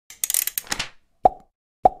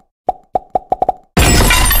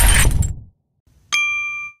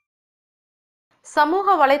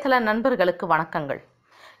சமூக வலைதள நண்பர்களுக்கு வணக்கங்கள்.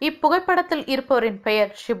 இப்புகைப்படத்தில் இருப்பவரின்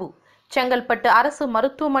பெயர் ஷிபு. செங்கல்பட்டு அரசு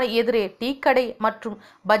மருத்துவமனை எதிரே டீ கடை மற்றும்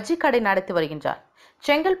பஜ்ஜி கடை நடத்தி வருகின்றார்.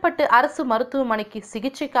 செங்கல்பட்டு அரசு மருத்துவமனைக்கு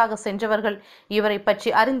சிகிச்சைக்காக சென்றவர்கள் இவரை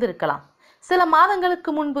பற்றி அறிந்திருக்கலாம். சில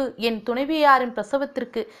மாதங்களுக்கு முன்பு என் துணைவியாரின்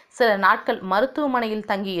பிரசவத்திற்கு சில நாட்கள் மருத்துவமனையில்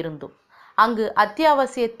தங்கியிருந்தோம். அங்கு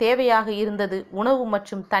அத்தியாவசிய தேவையாக இருந்தது உணவு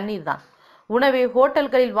மற்றும் தண்ணீர் தான். உணவை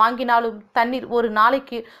ஹோட்டல்களில் வாங்கினாலும் தண்ணீர் ஒரு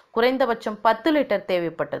நாளைக்கு குறைந்தபட்சம் 10 லிட்டர்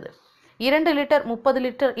தேவைப்பட்டது. 2 லிட்டர் 30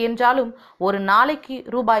 லிட்டர் என்றாலும் ஒரு நாளைக்கு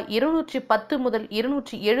ரூபாய் 210 முதல்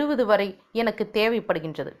 270 வரை எனக்கு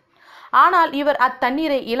தேவைப்படுகின்றது. ஆனால் இவர்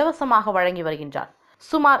அத்தண்ணீரை இலவசமாக வழங்கி வருகின்றார்.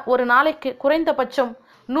 சுமார் ஒரு நாளைக்கு குறைந்தபட்சம்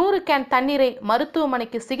 100 கேன் தண்ணீரை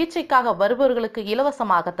மருத்துவமனைக்கு சிகிச்சைக்காக வருபவர்களுக்கு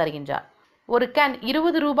இலவசமாக தருகின்றார். ஒரு கேன்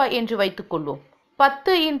 20 ரூபாய் என்று வைத்துக் கொள்வோம்.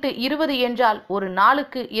 10 × 20 என்றால் ஒரு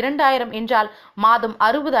நாளுக்கு 2000 என்றால் மாதம்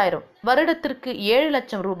 60,000, வருடத்திற்கு 7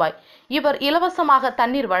 லட்சம் ரூபாய் இவர் இலவசமாக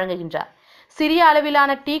தண்ணீர் வழங்குகின்றார். சிறிய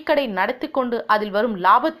அளவிலான டீ கடை நடத்தி கொண்டு அதில் வரும்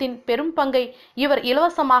லாபத்தின் பெரும் பங்கை இவர்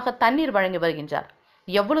இலவசமாக தண்ணீர் வழங்கி வருகின்றார்.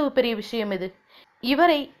 எவ்வளவு பெரிய விஷயம் இது!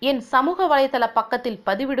 இவரை என் சமூக வலைதள பக்கத்தில்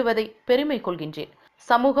பதிவிடுவதை பெருமை கொள்கின்றேன்.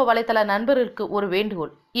 சமூக வலைதள நண்பர்களுக்கு ஒரு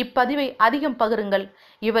வேண்டுகோள், இப்பதிவை அதிகம் பகிருங்கள்,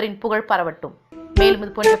 இவரின் புகழ் பரவட்டும். மேலும்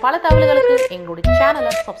இது போன்ற பல தகவல்களுக்கு எங்களுடைய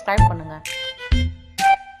சேனலை சப்ஸ்கிரைப் பண்ணுங்க.